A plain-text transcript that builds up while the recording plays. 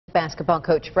Basketball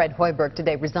coach Fred Hoiberg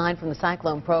today resigned from the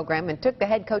Cyclone program and took the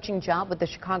head coaching job with the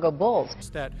Chicago Bulls.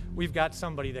 That we've got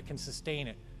somebody that can sustain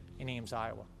it in Ames,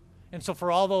 Iowa. And so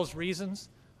for all those reasons,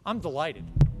 I'm delighted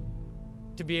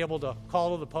to be able to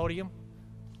call to the podium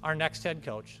our next head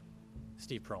coach,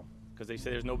 Steve Prohm. Because they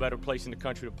say there's no better place in the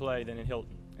country to play than in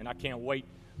Hilton. And I can't wait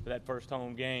for that first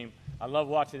home game. I love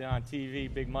watching it on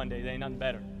TV, Big Monday. There ain't nothing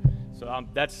better. So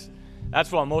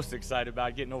that's what I'm most excited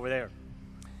about, getting over there.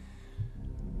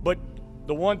 But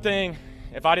the one thing,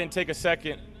 if I didn't take a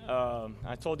second,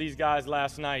 I told these guys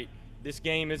last night, this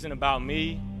game isn't about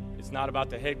me. It's not about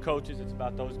the head coaches. It's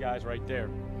about those guys right there.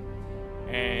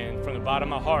 And from the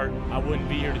bottom of my heart, I wouldn't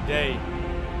be here today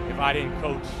if I didn't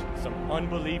coach some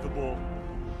unbelievable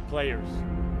players.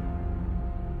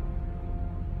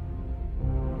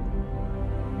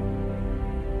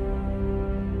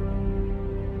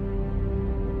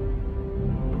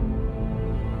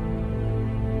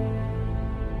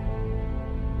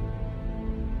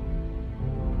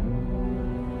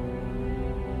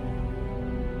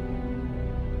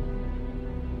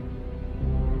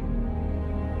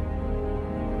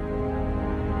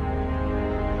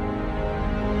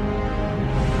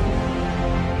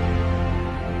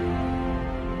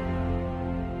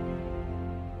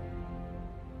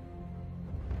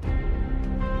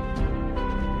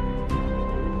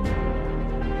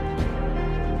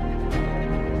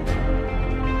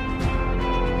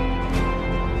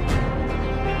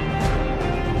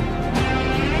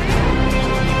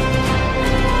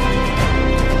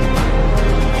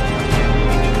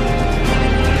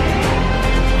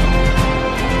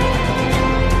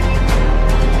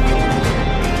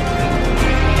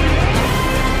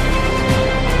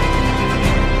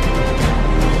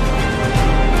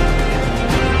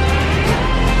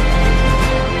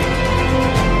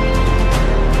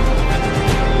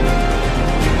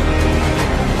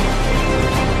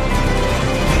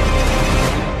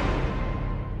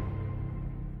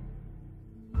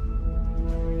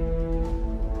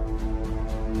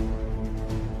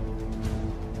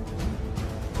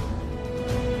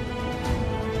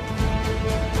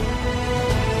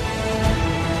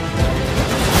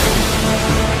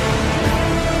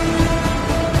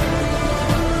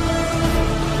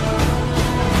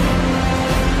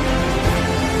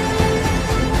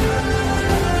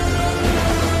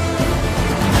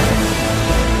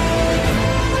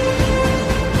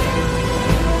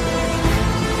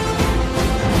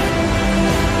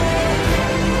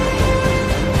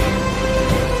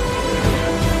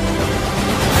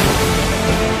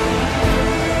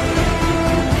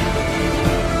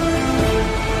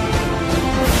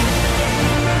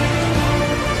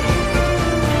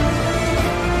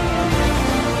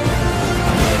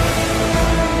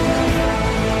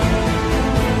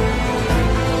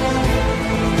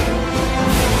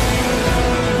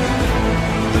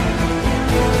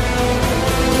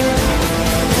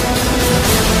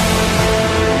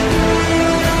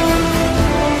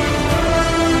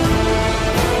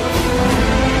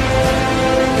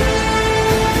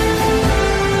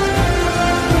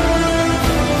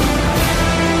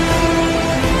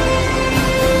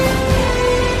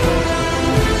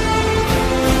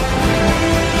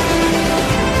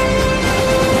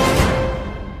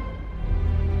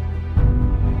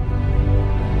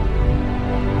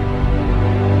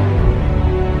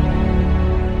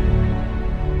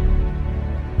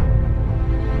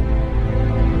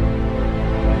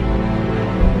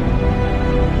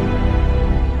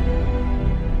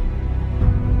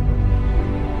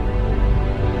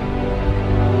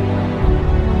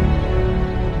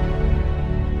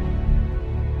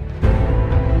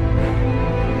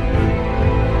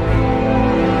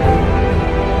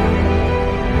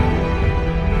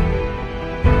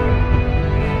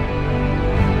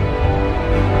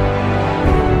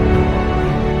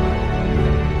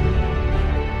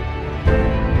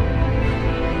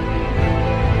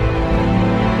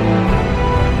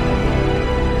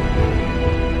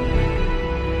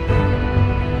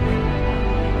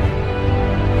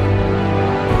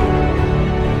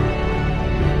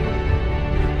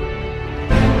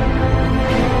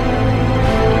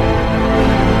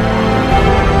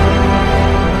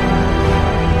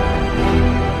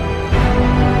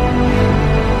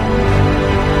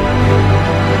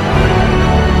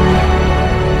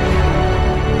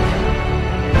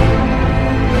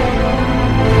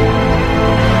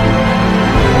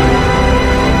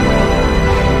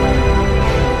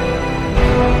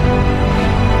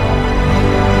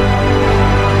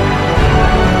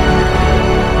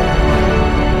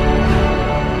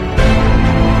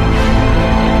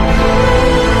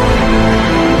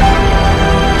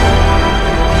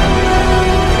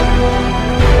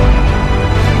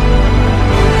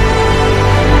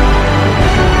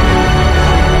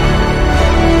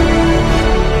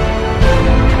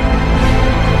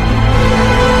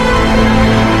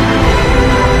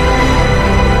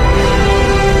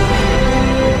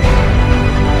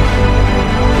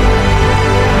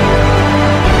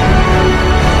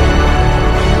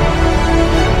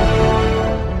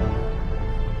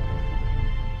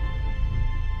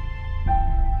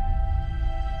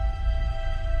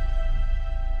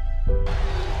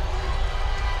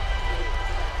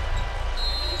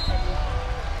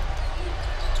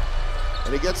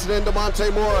 And he gets it into Monte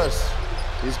Morris.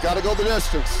 He's got to go the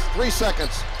distance. 3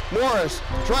 seconds. Morris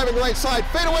driving right side.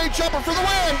 Fadeaway jumper for the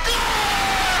win. Goal!